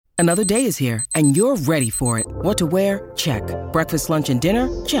Another day is here, and you're ready for it. What to wear? Check. Breakfast, lunch, and dinner?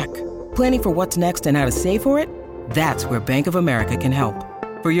 Check. Planning for what's next and how to save for it? That's where Bank of America can help.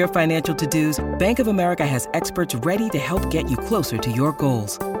 For your financial to-dos, Bank of America has experts ready to help get you closer to your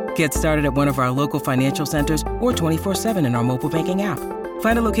goals. Get started at one of our local financial centers or 24/7 in our mobile banking app.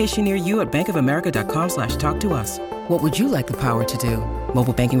 Find a location near you at bankofamerica.com/talktous. What would you like the power to do?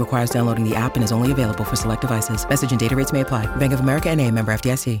 Mobile banking requires downloading the app and is only available for select devices. Message and data rates may apply. Bank of America N.A., member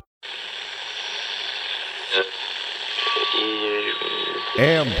FDIC.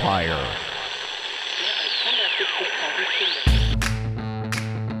 Empire.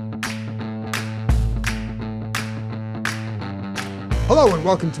 Hello and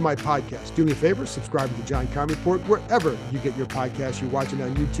welcome to my podcast. Do me a favor, subscribe to the John Keim Report wherever you get your podcasts. You're watching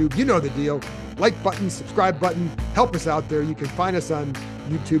on YouTube. You know the deal. Like button, subscribe button, help us out there. You can find us on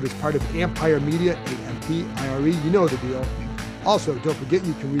YouTube as part of Empire Media, A-M-P-I-R-E. You know the deal. Also, don't forget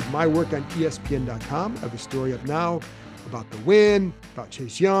you can read my work on ESPN.com. I have a story up now about the win, about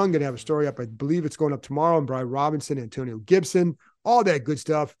Chase Young. Going to have a story up, I believe it's going up tomorrow, on Brian Robinson, Antonio Gibson, all that good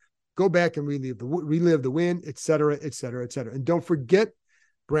stuff. Go back and relive the win, et cetera, et cetera, et cetera. And don't forget,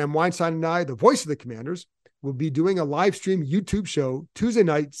 Bram Weinstein and I, the voice of the Commanders, will be doing a live stream YouTube show Tuesday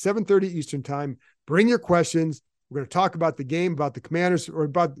night, 7:30 Eastern time. Bring your questions. We're going to talk about the game, about the Commanders, or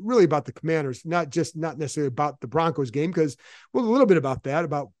about the Commanders, not necessarily about the Broncos game, because well, a little bit about that,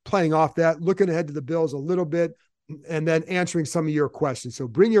 about playing off that, looking ahead to the Bills a little bit, and then answering some of your questions. So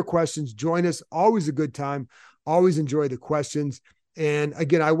bring your questions, join us. Always a good time. Always enjoy the questions. And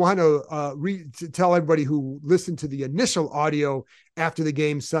again, I want to tell everybody who listened to the initial audio after the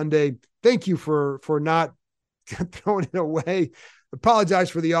game Sunday, thank you for not throwing it away. Apologize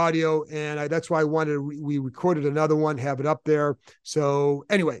for the audio, and that's why we recorded another one, have it up there. So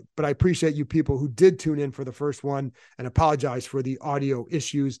anyway, but I appreciate you people who did tune in for the first one, and apologize for the audio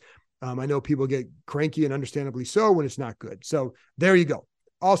issues. I know people get cranky, and understandably so, when it's not good. So there you go.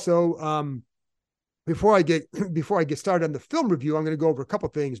 Also, before I get started on the film review, I'm going to go over a couple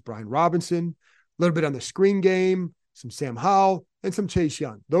things. Brian Robinson, a little bit on the screen game, some Sam Howell, and some Chase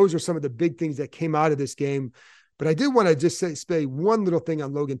Young. Those are some of the big things that came out of this game. But I did want to just say one little thing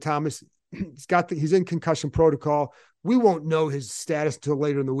on Logan Thomas. He's in concussion protocol. We won't know his status until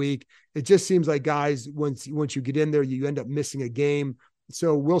later in the week. It just seems like, guys, once you get in there, you end up missing a game.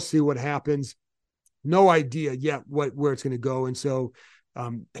 So we'll see what happens. No idea yet where it's going to go. And so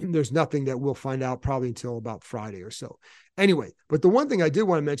there's nothing that we'll find out probably until about Friday or so. Anyway, but the one thing I did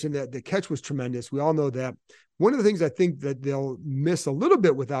want to mention, that the catch was tremendous. We all know that. One of the things I think that they'll miss a little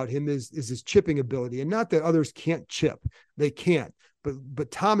bit without him is his chipping ability. And not that others can't chip. They can't. But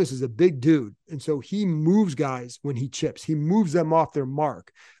Thomas is a big dude. And so he moves guys when he chips. He moves them off their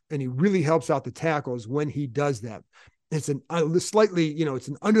mark. And he really helps out the tackles when he does that. It's slightly, it's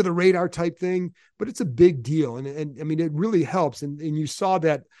an under the radar type thing, but it's a big deal. And I mean, it really helps. And you saw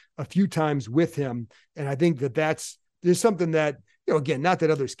that a few times with him. And I think there's something that, again, not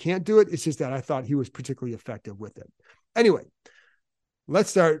that others can't do it. It's just that I thought he was particularly effective with it. Anyway, let's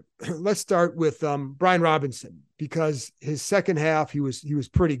start with Brian Robinson, because his second half, he was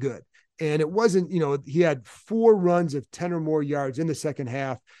pretty good. And it wasn't, he had 4 runs of 10 or more yards in the second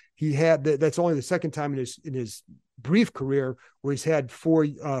half. He had that's only the second time in his brief career where he's had four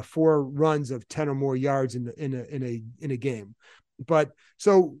runs of 10 or more yards in a game. But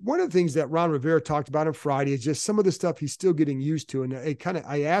so one of the things that Ron Rivera talked about on Friday is just some of the stuff he's still getting used to. And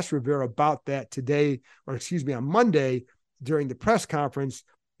I asked Rivera about that on Monday during the press conference.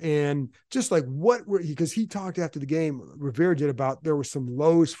 And just like because he talked after the game, Rivera did, about there were some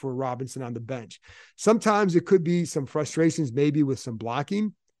lows for Robinson on the bench. Sometimes it could be some frustrations, maybe with some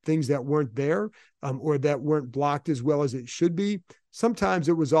blocking, things that weren't there, or that weren't blocked as well as it should be. Sometimes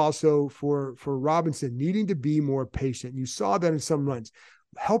it was also for Robinson needing to be more patient. You saw that in some runs,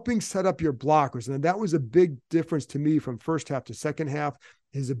 helping set up your blockers. And that was a big difference to me from first half to second half,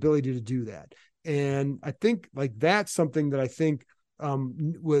 his ability to do that. And I think that's something that I think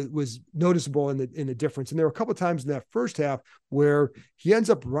was noticeable in the difference. And there were a couple of times in that first half where he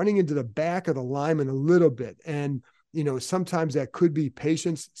ends up running into the back of the lineman a little bit. And sometimes that could be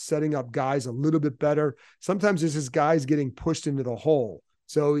patience, setting up guys a little bit better. Sometimes it's just guys getting pushed into the hole.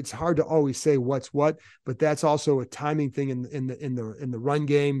 So it's hard to always say what's what, but that's also a timing thing in the run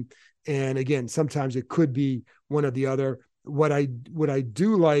game. And again, sometimes it could be one or the other. What I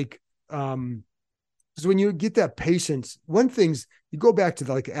do like, because when you get that patience, one thing's you go back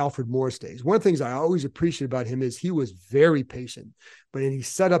to like Alfred Morris days. One of the things I always appreciate about him is he was very patient, but he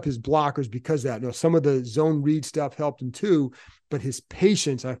set up his blockers because of that. Now, some of the zone read stuff helped him too, but his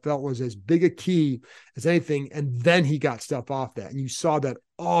patience I felt was as big a key as anything. And then he got stuff off that. And you saw that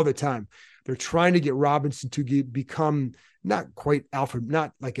all the time. They're trying to get Robinson to become not quite Alfred,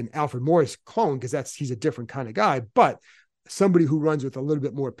 not like an Alfred Morris clone, because he's a different kind of guy, but somebody who runs with a little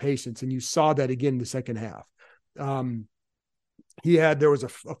bit more patience. And you saw that again in the second half. There was a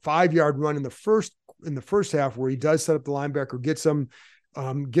 5-yard run in the first half where he does set up the linebacker,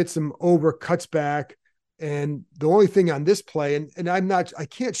 gets him over, cuts back. And the only thing on this play, and I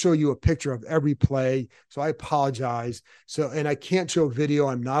can't show you a picture of every play, so I apologize. And I can't show video.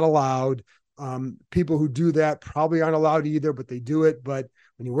 I'm not allowed. People who do that probably aren't allowed either, but they do it. But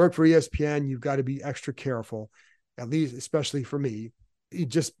when you work for ESPN, you've got to be extra careful, at least, especially for me,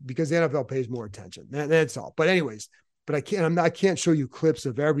 just because the NFL pays more attention. That's all. But anyways, I can't show you clips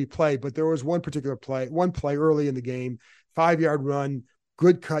of every play, but there was one play early in the game, 5-yard run,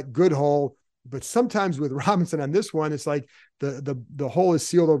 good cut, good hole. But sometimes with Robinson on this one, it's like the hole is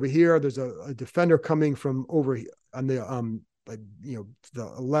sealed over here. There's a defender coming from over on the the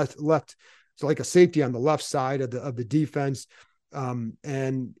left. So like a safety on the left side of the defense.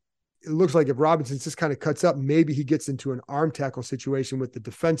 And it looks like if Robinson just kind of cuts up, maybe he gets into an arm tackle situation with the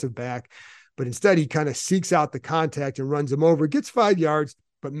defensive back, but instead he kind of seeks out the contact and runs him over, gets 5 yards,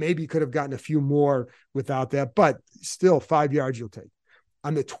 but maybe could have gotten a few more without that, but still 5 yards you'll take.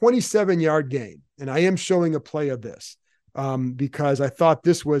 On the 27-yard gain, and I am showing a play of this because I thought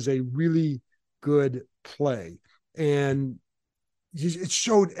this was a really good play. And it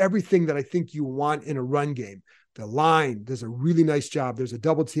showed everything that I think you want in a run game. The line does a really nice job. There's a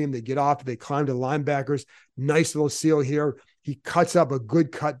double team. They get off. They climb to linebackers. Nice little seal here. He cuts up a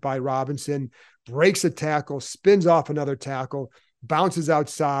good cut by Robinson, breaks a tackle, spins off another tackle, bounces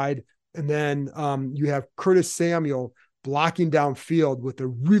outside. And then you have Curtis Samuel blocking downfield with a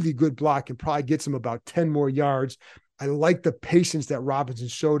really good block and probably gets him about 10 more yards. I like the patience that Robinson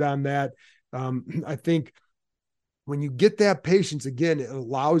showed on that. I think when you get that patience, again, it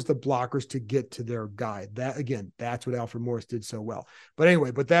allows the blockers to get to their guy. That's what Alfred Morris did so well. But anyway,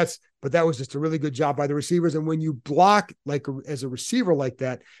 but that was just a really good job by the receivers. And when you block as a receiver like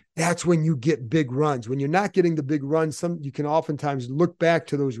that, that's when you get big runs. When you're not getting the big runs, you can oftentimes look back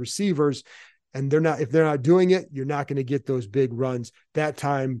to those receivers, and if they're not doing it, you're not going to get those big runs. That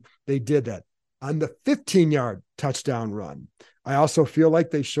time they did that. On the 15-yard touchdown run, I also feel like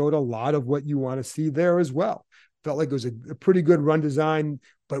they showed a lot of what you want to see there as well. Felt like it was a pretty good run design,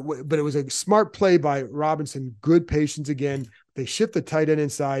 but it was a smart play by Robinson. Good patience again. They shift the tight end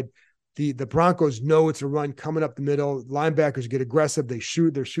inside. The Broncos know it's a run coming up the middle. Linebackers get aggressive. They're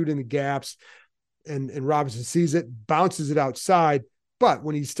shooting the gaps, and Robinson sees it, bounces it outside. But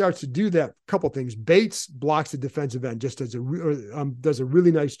when he starts to do that, a couple things. Bates blocks the defensive end, just does a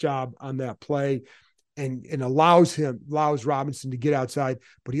really nice job on that play. And allows Robinson to get outside,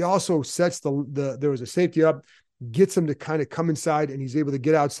 but he also sets there was a safety up, gets him to kind of come inside, and he's able to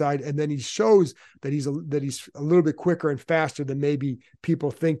get outside. And then he shows that he's a little bit quicker and faster than maybe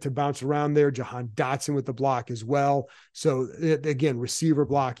people think to bounce around there. Jahan Dotson with the block as well. So again, receiver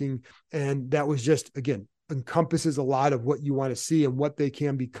blocking. And that was just, again, encompasses a lot of what you want to see and what they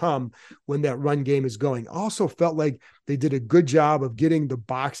can become when that run game is going. Also felt like they did a good job of getting the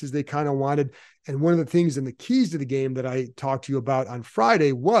boxes they kind of wanted. And one of the things and the keys to the game that I talked to you about on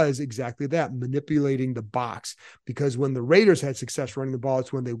Friday was exactly that, manipulating the box. Because when the Raiders had success running the ball,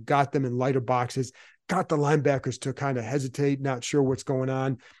 it's when they got them in lighter boxes, got the linebackers to kind of hesitate, not sure what's going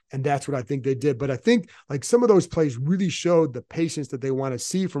on. And that's what I think they did. But I think like some of those plays really showed the patience that they want to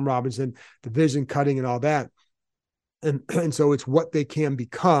see from Robinson, the vision cutting and all that. And so it's what they can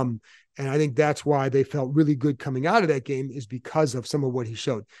become. And I think that's why they felt really good coming out of that game, is because of some of what he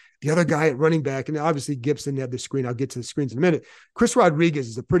showed. The other guy at running back, and obviously Gibson had the screen. I'll get to the screens in a minute. Chris Rodriguez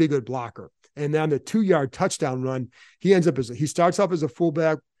is a pretty good blocker. And on the 2-yard touchdown run, he starts off as a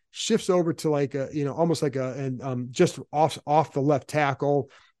fullback, shifts over to almost like just off the left tackle,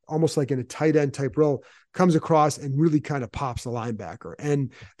 almost like in a tight end type role, comes across and really kind of pops the linebacker.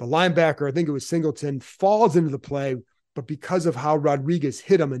 And the linebacker, I think it was Singleton, falls into the play, but because of how Rodriguez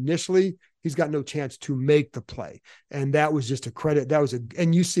hit him initially, he's got no chance to make the play. And that was just a credit.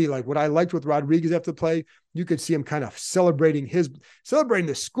 And you see, like, what I liked with Rodriguez after the play, you could see him kind of celebrating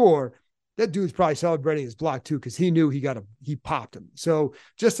the score. That dude's probably celebrating his block too, because he knew he popped him. So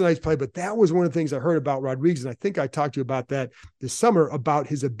just a nice play. But that was one of the things I heard about Rodriguez, and I think I talked to you about that this summer, about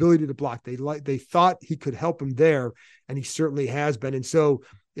his ability to block. They thought he could help him there, and he certainly has been. And so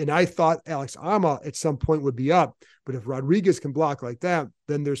And I thought Alex Ama at some point would be up, but if Rodriguez can block like that,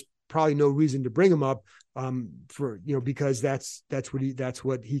 then there's probably no reason to bring him up because that's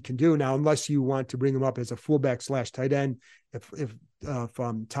what he can do now, unless you want to bring him up as a fullback / tight end if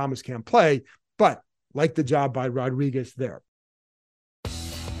Thomas can't play. But like the job by Rodriguez there.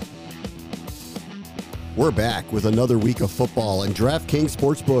 We're back with another week of football, and DraftKings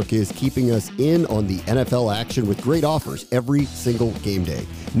Sportsbook is keeping us in on the NFL action with great offers every single game day.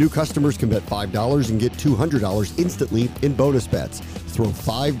 New customers can bet $5 and get $200 instantly in bonus bets. Throw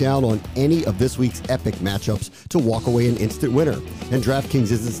 $5 down on any of this week's epic matchups to walk away an instant winner. And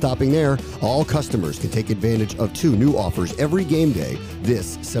DraftKings isn't stopping there. All customers can take advantage of 2 new offers every game day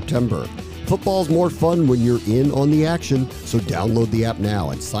this September. Football's more fun when you're in on the action, so download the app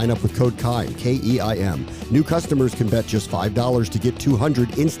now and sign up with code KEIM, K-E-I-M. New customers can bet just $5 to get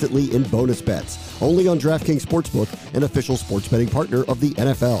 $200 instantly in bonus bets. Only on DraftKings Sportsbook, an official sports betting partner of the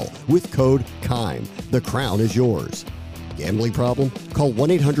NFL, with code KEIM. The crown is yours. Gambling problem? Call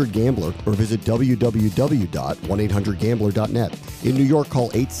 1-800-GAMBLER or visit www.1800gambler.net. In New York,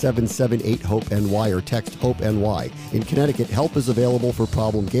 call 877-8-HOPE-NY or text HOPE-NY. In Connecticut, help is available for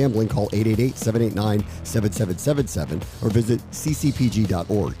problem gambling. Call 888-789-7777 or visit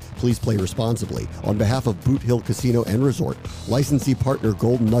ccpg.org. Please play responsibly. On behalf of Boot Hill Casino and Resort, licensee partner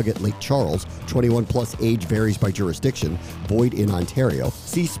Golden Nugget Lake Charles, 21 plus, age varies by jurisdiction, void in Ontario.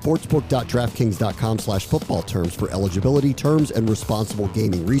 See sportsbook.draftkings.com/football terms for eligibility, terms, and responsible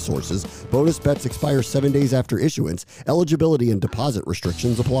gaming resources. Bonus bets expire 7 days after issuance. Eligibility and deposit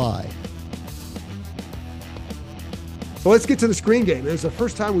restrictions apply. So let's get to the screen game. It was the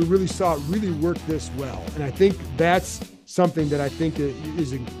first time we really saw it really work this well. And I think that's something that I think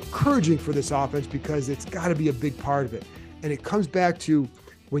is encouraging for this offense, because it's got to be a big part of it. And it comes back to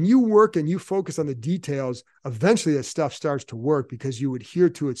when you work and you focus on the details, eventually that stuff starts to work because you adhere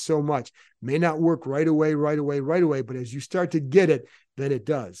to it so much. May not work right away, but as you start to get it, then it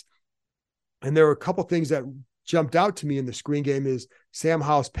does. And there were a couple things that jumped out to me in the screen game is Sam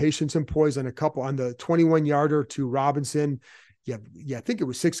Howell's patience and poise on the 21-yarder to Robinson. Yeah, I think it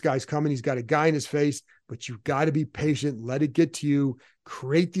was 6 guys coming. He's got a guy in his face, but you've got to be patient. Let it get to you.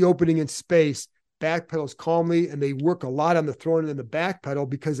 Create the opening in space. Backpedals calmly, and they work a lot on the throwing in the backpedal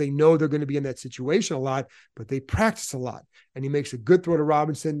because they know they're going to be in that situation a lot, but they practice a lot. And he makes a good throw to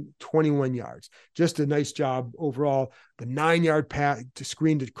Robinson, 21 yards. Just a nice job overall. The 9-yard pass to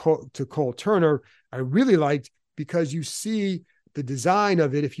screen to Cole Turner, I really liked, because you see the design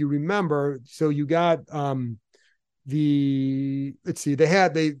of it. If you remember, so you got they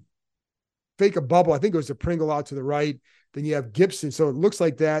fake a bubble. I think it was a Pringle out to the right. Then you have Gibson. So it looks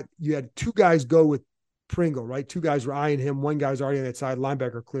like that you had 2 guys go with Pringle, right? 2 guys were eyeing him. 1 guy's already on that side.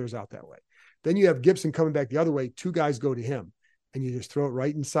 Linebacker clears out that way. Then you have Gibson coming back the other way. 2 guys go to him, and you just throw it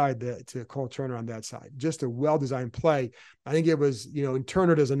right inside to Cole Turner on that side. Just a well-designed play. I think it was, and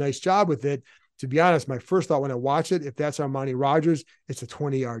Turner does a nice job with it. To be honest, my first thought when I watch it, if that's Armani Rogers, it's a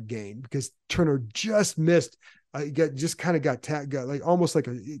 20-yard gain, because Turner just missed. Just kind of got like almost like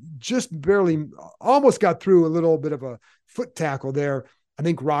just barely almost got through a little bit of a foot tackle there. I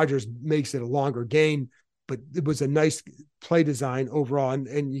think Rogers makes it a longer gain, but it was a nice play design overall.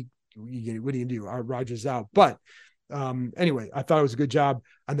 And what do you do? Rogers out. But anyway, I thought it was a good job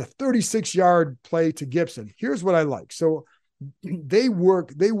on the 36-yard play to Gibson. Here's what I like. So they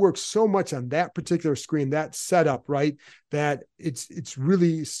work so much on that particular screen, that setup, right? That it's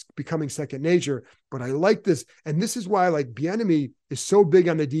really becoming second nature. But I like this. And this is why I like Bieniemy is so big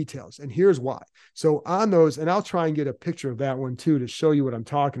on the details. And here's why. So on those, and I'll try and get a picture of that one too, to show you what I'm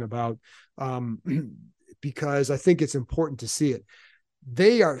talking about. Because I think it's important to see it.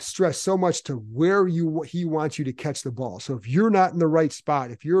 They are stressed so much to where he wants you to catch the ball. So if you're not in the right spot,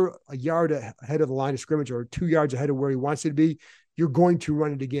 if you're a yard ahead of the line of scrimmage or 2 yards ahead of where he wants you to be, you're going to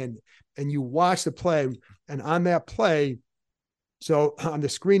run it again. And you watch the play, and on that play, so on the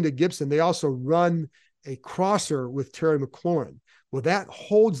screen to Gibson, they also run a crosser with Terry McLaurin. Well, that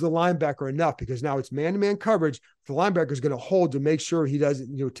holds the linebacker enough, because now it's man-to-man coverage. The linebacker is going to hold to make sure he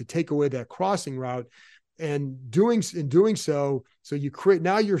doesn't, to take away that crossing route. And doing so you create,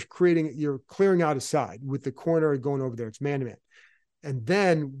 now you're clearing out a side with the corner going over there. It's man-to-man. And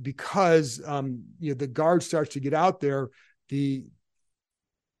then because, the guard starts to get out there, the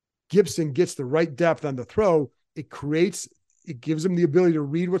Gibson gets the right depth on the throw. It gives him the ability to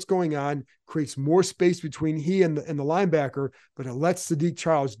read what's going on, creates more space between he and the linebacker, but it lets Sadiq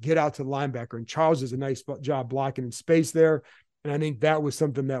Charles get out to the linebacker. And Charles does a nice job blocking in space there. And I think that was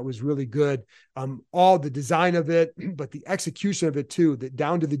something that was really good. All the design of it, but the execution of it too, that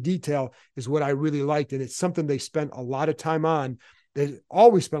down to the detail, is what I really liked. And it's something they spent a lot of time on. they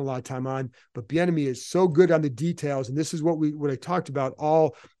always spend a lot of time on, but Bieniemy is so good on the details. And this is what I talked about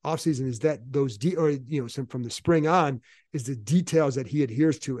all offseason is that those, from the spring on is the details that he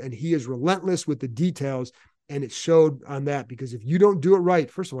adheres to. And he is relentless with the details. And it showed on that, because if you don't do it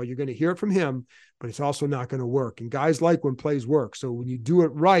right, first of all, you're going to hear it from him, but it's also not going to work. And guys like when plays work. So when you do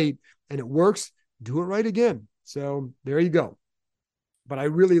it right and it works, do it right again. So there you go. But I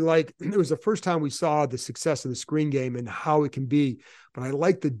really like, it was the first time we saw the success of the screen game and how it can be, but I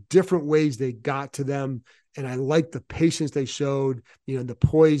like the different ways they got to them. And I like the patience they showed, the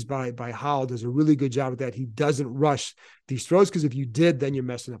poise by Howell does a really good job of that. He doesn't rush these throws, because if you did, then you're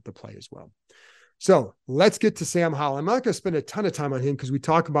messing up the play as well. So let's get to Sam Howell. I'm not going to spend a ton of time on him because we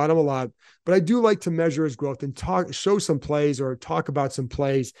talk about him a lot, but I do like to measure his growth and show some plays or talk about some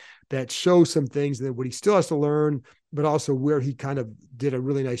plays that show some things that what he still has to learn, but also where he kind of did a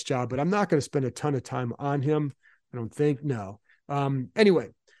really nice job. But I'm not going to spend a ton of time on him. I don't think, no. Anyway,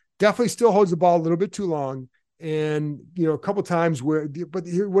 definitely still holds the ball a little bit too long. And, a couple times but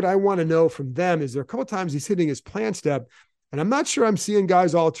here, what I want to know from them is there are a couple times he's hitting his plan step, and I'm not sure I'm seeing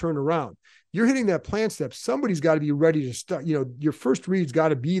guys all turn around. You're hitting that plan step. Somebody's got to be ready to start. Your first read's got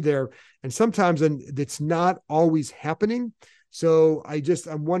to be there. And sometimes it's not always happening. So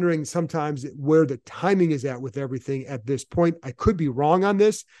I'm wondering sometimes where the timing is at with everything at this point. I could be wrong on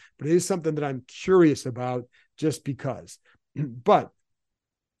this, but it is something that I'm curious about just because. But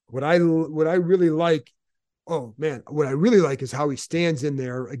what I really like is how he stands in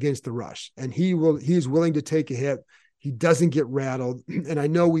there against the rush, and he's willing to take a hit. He doesn't get rattled. And I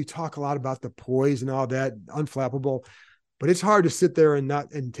know we talk a lot about the poise and all that, unflappable, but it's hard to sit there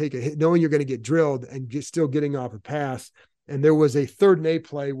and take a hit, knowing you're going to get drilled and still getting off a pass. And there was a 3rd and 8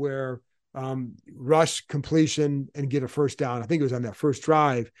 play where rush completion and get a first down. I think it was on that first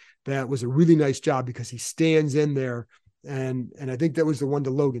drive. That was a really nice job because he stands in there. And I think that was the one to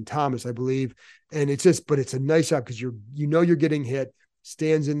Logan Thomas, I believe. And but it's a nice job because you're getting hit,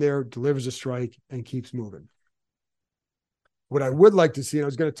 stands in there, delivers a strike, and keeps moving. What I would like to see, and I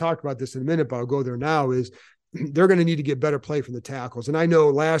was going to talk about this in a minute, but I'll go there now, is they're going to need to get better play from the tackles. And I know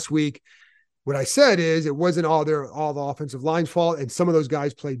last week what I said is it wasn't all the offensive line's fault, and some of those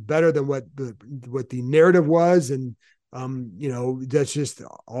guys played better than what the narrative was. And that's just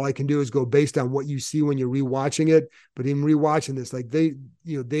all I can do is go based on what you see when you're rewatching it. But in rewatching this, like they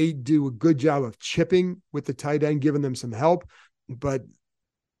do a good job of chipping with the tight end, giving them some help, but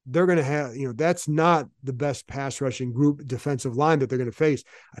they're going to have, that's not the best pass rushing group defensive line that they're going to face.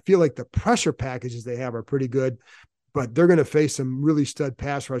 I feel like the pressure packages they have are pretty good, but they're going to face some really stud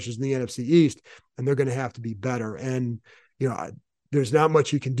pass rushers in the NFC East, and they're going to have to be better. And, there's not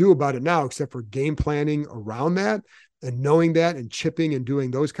much you can do about it now except for game planning around that and knowing that and chipping and doing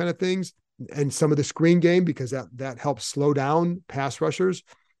those kind of things. And some of the screen game, because that helps slow down pass rushers.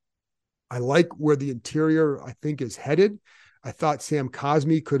 I like where the interior, I think, is headed. I thought Sam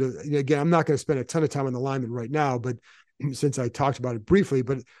Cosmi could have, again, I'm not going to spend a ton of time on the lineman right now, but since I talked about it briefly,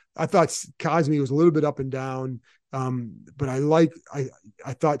 but I thought Cosmi was a little bit up and down. But I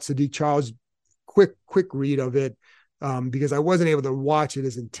thought Sadiq Charles, quick read of it, because I wasn't able to watch it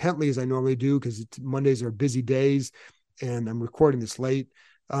as intently as I normally do, because Mondays are busy days and I'm recording this late.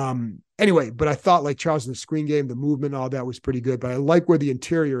 Anyway, but I thought like Charles in the screen game, the movement, all that was pretty good, but I like where the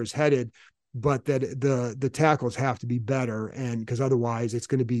interior is headed, but that the tackles have to be better. And because otherwise it's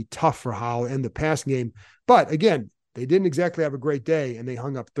going to be tough for Howell and the passing game. But again, they didn't exactly have a great day and they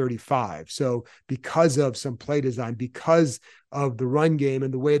hung up 35. So because of some play design, because of the run game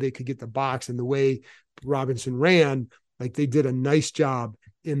and the way they could get the box and the way Robinson ran, like they did a nice job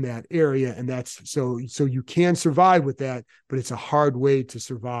in that area. And that's so you can survive with that, but it's a hard way to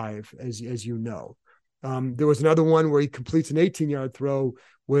survive, as you know. There was another one where he completes an 18-yard throw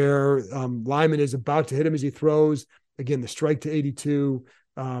where Lyman is about to hit him as he throws. Again, the strike to 82.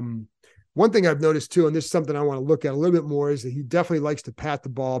 One thing I've noticed too, and this is something I want to look at a little bit more, is that he definitely likes to pat the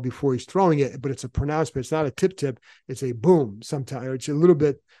ball before he's throwing it, but it's a pronouncement. It's not a tip. It's a boom sometimes. It's a little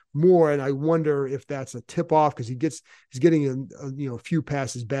bit more. And I wonder if that's a tip off because he's getting a few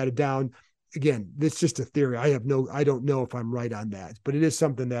passes batted down. Again, it's just a theory. I don't know if I'm right on that, but it is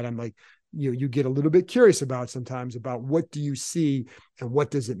something that I'm like, you get a little bit curious about sometimes about what do you see and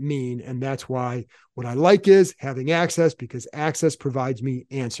what does it mean? And that's why what I like is having access, because access provides me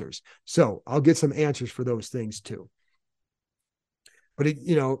answers. So I'll get some answers for those things too. But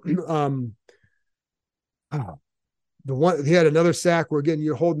the one, he had another sack where again,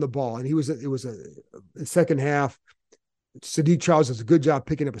 you're holding the ball and it was a second half. Sadiq Charles does a good job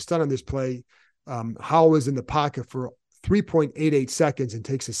picking up a stun on this play. Howell was in the pocket for 3.88 seconds and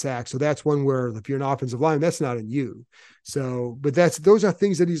takes a sack. So that's one where if you're an offensive lineman, that's not on you. So, but those are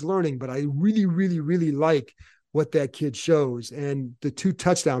things that he's learning. But I really, really, really like what that kid shows. And the 2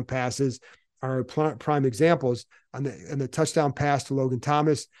 touchdown passes are prime examples. On the touchdown pass to Logan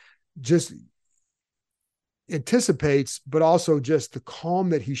Thomas, just anticipates, but also just the calm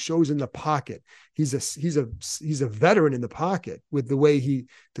that he shows in the pocket. He's a veteran in the pocket with the way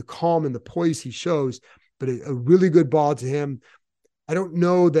the calm and the poise he shows, but a really good ball to him. I don't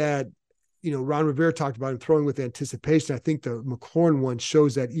know that, Ron Rivera talked about him throwing with anticipation. I think the McLaurin one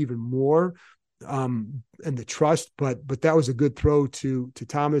shows that even more, and the trust, but that was a good throw to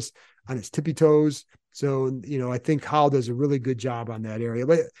Thomas on his tippy toes. So, I think Howell does a really good job on that area,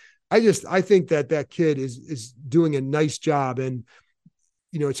 but I think that kid is doing a nice job. And,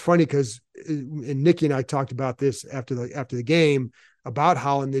 it's funny because Nikki and I talked about this after the game about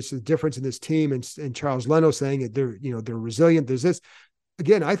how, and this is the difference in this team, and Charles Leno saying that they're resilient. There's this,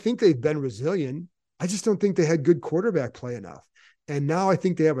 again, I think they've been resilient. I just don't think they had good quarterback play enough. And now I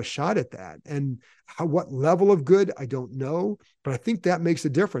think they have a shot at that. And what level of good, I don't know, but I think that makes a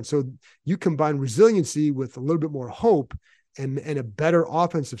difference. So you combine resiliency with a little bit more hope and a better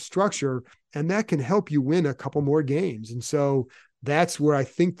offensive structure, and that can help you win a couple more games. And so that's where I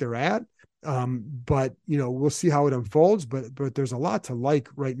think they're at. But we'll see how it unfolds, but there's a lot to like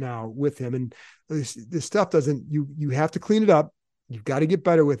right now with him. And this stuff you have to clean it up. You've got to get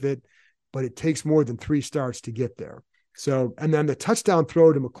better with it, but it takes more than 3 starts to get there. So, and then the touchdown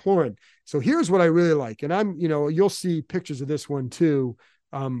throw to McLaurin. So here's what I really like. And you'll see pictures of this one too.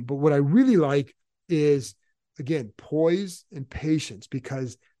 But what I really like is, again, poise and patience,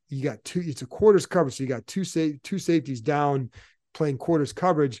 because you got it's a quarters coverage. So you got two safeties down playing quarters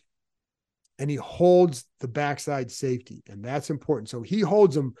coverage, and he holds the backside safety. And that's important. So he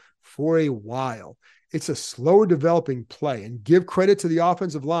holds them for a while. It's a slower developing play, and give credit to the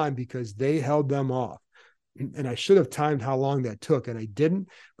offensive line because they held them off. And I should have timed how long that took, and I didn't,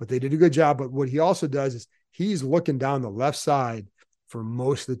 but they did a good job. But what he also does is he's looking down the left side for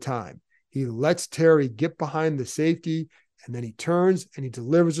most of the time. He lets Terry get behind the safety, and then he turns and he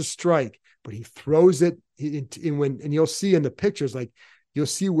delivers a strike, but he throws it and you'll see in the pictures, like you'll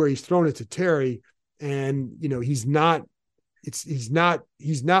see where he's thrown it to Terry, and he's not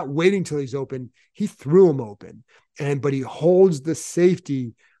waiting till he's open. He threw him open, but he holds the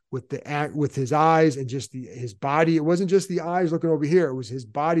safety with his eyes and just his body. It wasn't just the eyes looking over here. It was his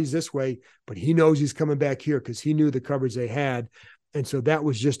body's this way, but he knows he's coming back here because he knew the coverage they had. And so that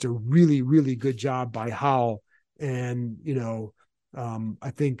was just a really, really good job by Howell. And, I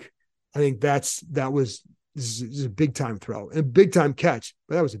think that was a big time throw and a big time catch,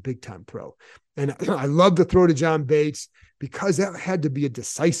 but that was a big time throw. And I love the throw to John Bates because that had to be a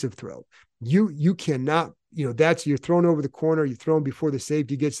decisive throw. You cannot, you're thrown over the corner, you're thrown before the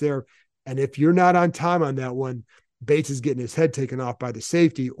safety gets there. And if you're not on time on that one, Bates is getting his head taken off by the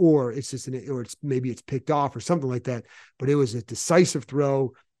safety, or maybe it's picked off or something like that. But it was a decisive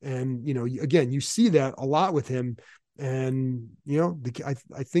throw. And, again, you see that a lot with him. And,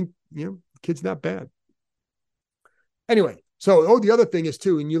 I think, the kid's not bad. Anyway, so, the other thing is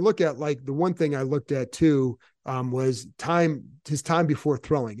too, and you look at like the one thing I looked at too, was his time before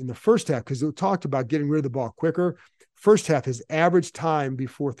throwing in the first half, because it talked about getting rid of the ball quicker. First half, his average time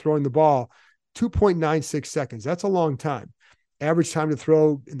before throwing the ball, 2.96 seconds. That's a long time. Average time to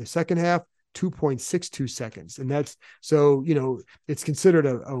throw in the second half, 2.62 seconds. And that's, so, it's considered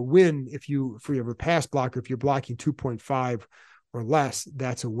a win for your pass blocker. If you're blocking 2.5 or less,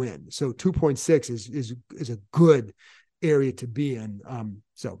 that's a win. So 2.6 is a good area to be in.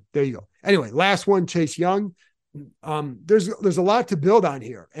 So there you go. Anyway, last one, Chase Young. There's a lot to build on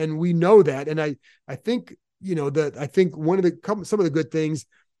here, and we know that. And I think, I think some of the good things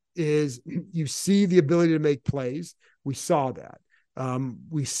is you see the ability to make plays. We saw that.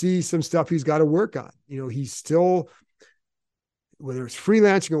 We see some stuff he's got to work on. He's still, whether it's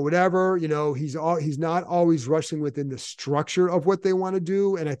freelancing or whatever, he's not always rushing within the structure of what they want to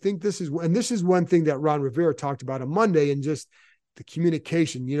do. And I think this is one thing that Ron Rivera talked about on Monday, and just the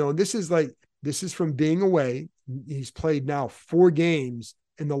communication, this is from being away. He's played now 4 games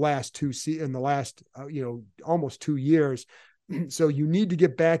in the last almost 2 years. So you need to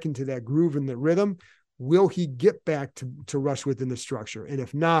get back into that groove and the rhythm. Will he get back to rush within the structure? And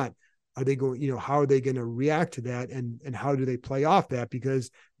if not, are they going, how are they going to react to that? And how do they play off that?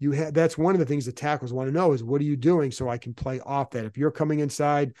 Because that's one of the things the tackles want to know is, what are you doing so I can play off that? If you're coming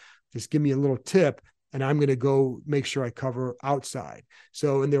inside, just give me a little tip and I'm going to go make sure I cover outside.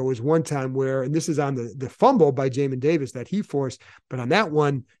 So, and there was one time where, and this is on the fumble by Jamin Davis that he forced, but on that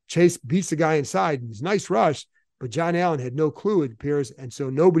one, Chase beats the guy inside. It's a nice rush, but John Allen had no clue, it appears, and so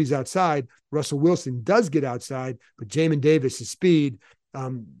nobody's outside. Russell Wilson does get outside, but Jamin Davis' speed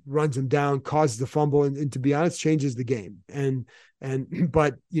runs him down, causes the fumble, and to be honest, changes the game.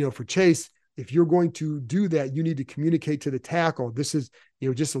 But for Chase, if you're going to do that, you need to communicate to the tackle. This is,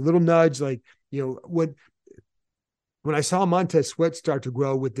 just a little nudge, like, when I saw Montez Sweat start to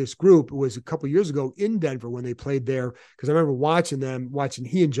grow with this group, it was a couple of years ago in Denver when they played there, because I remember watching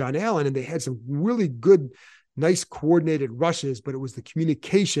he and John Allen, and they had some really good, nice coordinated rushes, but it was the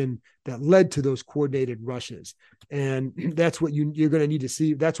communication that led to those coordinated rushes. And that's what you're going to need to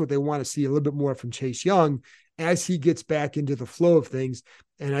see. That's what they want to see a little bit more from Chase Young as he gets back into the flow of things.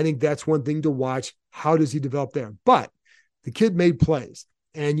 And I think that's one thing to watch. How does he develop there? But the kid made plays.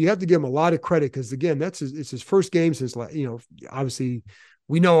 And you have to give him a lot of credit because, again, it's his first game since, obviously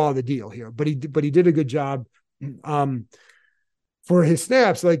we know all the deal here, but he did a good job for his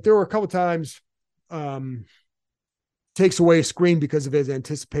snaps. Like, there were a couple of times takes away a screen because of his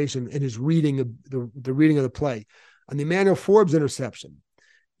anticipation and his reading of the reading of the play. On the Emmanuel Forbes interception,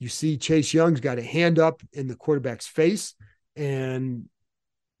 you see Chase Young's got a hand up in the quarterback's face, and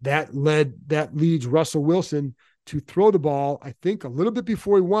that leads Russell Wilson to throw the ball, I think, a little bit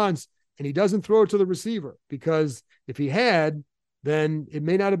before he wants, and he doesn't throw it to the receiver, because if he had, then it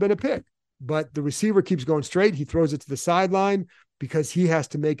may not have been a pick. But the receiver keeps going straight. He throws it to the sideline because he has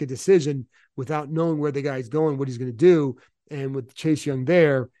to make a decision without knowing where the guy's going, what he's going to do. And with Chase Young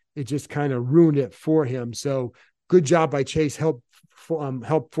there, it just kind of ruined it for him. So good job by Chase. Help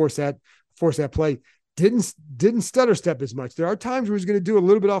force that play. Didn't stutter step as much. There are times where he's going to do a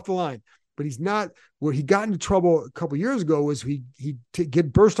little bit off the line, but he's not. Where he got into trouble a couple of years ago was he'd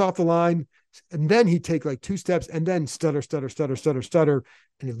get burst off the line, and then he'd take like 2 steps and then stutter, and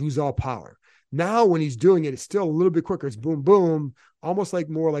he'd lose all power. Now when he's doing it, it's still a little bit quicker. It's boom, boom, almost like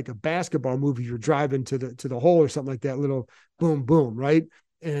more like a basketball move. If you're driving to the hole or something like that, little boom, boom, right?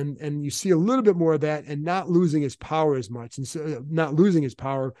 And you see a little bit more of that, and not losing his power as much, and so not losing his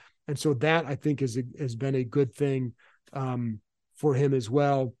power. And so that, I think, has been a good thing for him as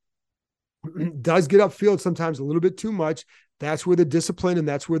well. Does get upfield sometimes a little bit too much. That's where the discipline and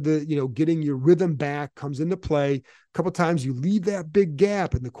that's where the, getting your rhythm back comes into play. A couple of times you leave that big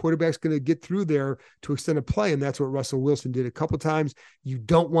gap and the quarterback's going to get through there to extend a play. And that's what Russell Wilson did a couple of times. You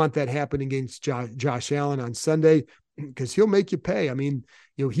don't want that happening against Josh Allen on Sunday, because he'll make you pay. I mean,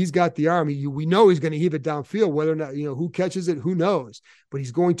 he's got the arm. We know he's going to heave it downfield, whether or not, who catches it, who knows, but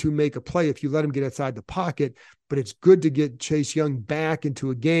he's going to make a play if you let him get outside the pocket. But it's good to get Chase Young back into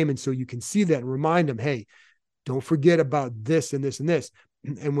a game. And so you can see that and remind him, hey, don't forget about this and this and this.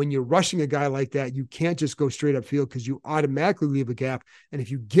 And when you're rushing a guy like that, you can't just go straight upfield because you automatically leave a gap. And if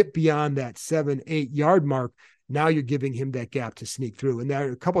you get beyond that 7-8 yard mark, now you're giving him that gap to sneak through. And there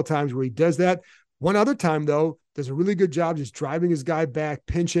are a couple of times where he does that. One other time, though, does a really good job just driving his guy back,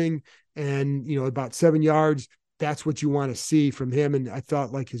 pinching, and, about 7 yards. That's what you want to see from him. And I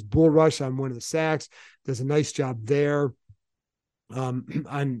thought, like, his bull rush on one of the sacks does a nice job there.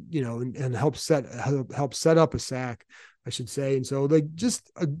 And help set up a sack, I should say. And so, like,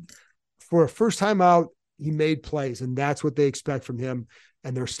 just for a first time out, he made plays, and that's what they expect from him.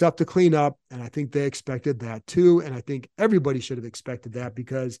 And there's stuff to clean up, and I think they expected that too. And I think everybody should have expected that,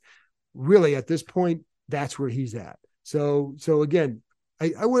 because really at this point, that's where he's at. So again,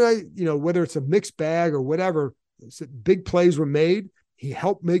 whether it's a mixed bag or whatever, big plays were made. He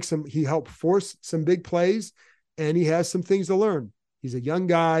helped force some big plays, and he has some things to learn. He's a young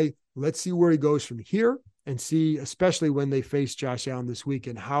guy. Let's see where he goes from here, and see, especially when they face Josh Allen this week,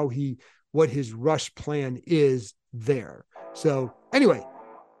 and what his rush plan is there. So anyway,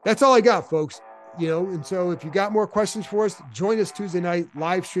 that's all I got, folks. And so if you got more questions for us, join us Tuesday night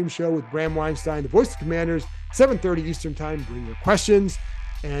live stream show with Bram Weinstein, the voice of the Commanders, 7:30 Eastern time. Bring your questions.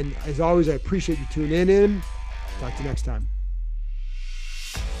 And as always, I appreciate you tuning in. Talk to you next time.